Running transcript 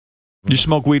You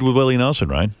smoke weed with Willie Nelson,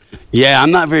 right? Yeah,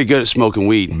 I'm not very good at smoking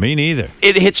weed. Me neither.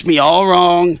 It hits me all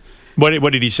wrong.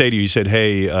 What did he say to you? He said,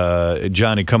 "Hey,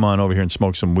 Johnny, come on over here and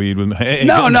smoke some weed with me." Hey,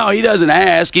 No, he doesn't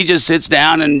ask. He just sits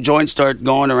down and joints start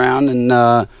going around. And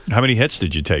how many hits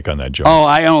did you take on that joint? Oh,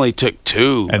 I only took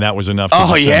 2. And that was enough.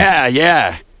 Oh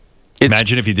yeah.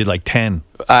 Imagine if you did like 10.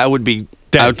 I would be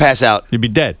dead. I would pass out. You'd be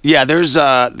dead. Yeah, there's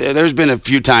been a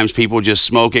few times people just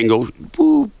smoke it and go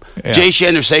boop. Yeah. Jay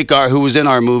Chandrasekhar, who was in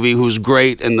our movie, who's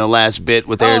great in the last bit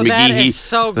with Aaron McGee. That is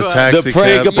so good. The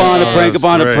prank upon the prank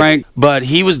upon the prank. But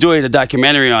he was doing a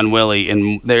documentary on Willie,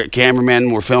 and their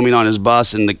cameramen were filming on his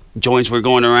bus, and the joints were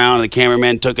going around, and the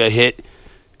cameraman took a hit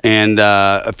and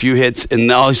a few hits, and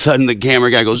all of a sudden the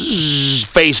camera guy goes zzz,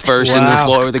 face first in the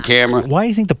floor of the camera. Why do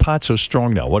you think the pot's so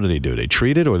strong now? What do? They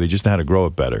treat it, or they just know how to grow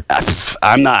it better?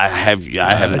 I'm not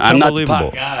the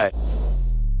pot guy.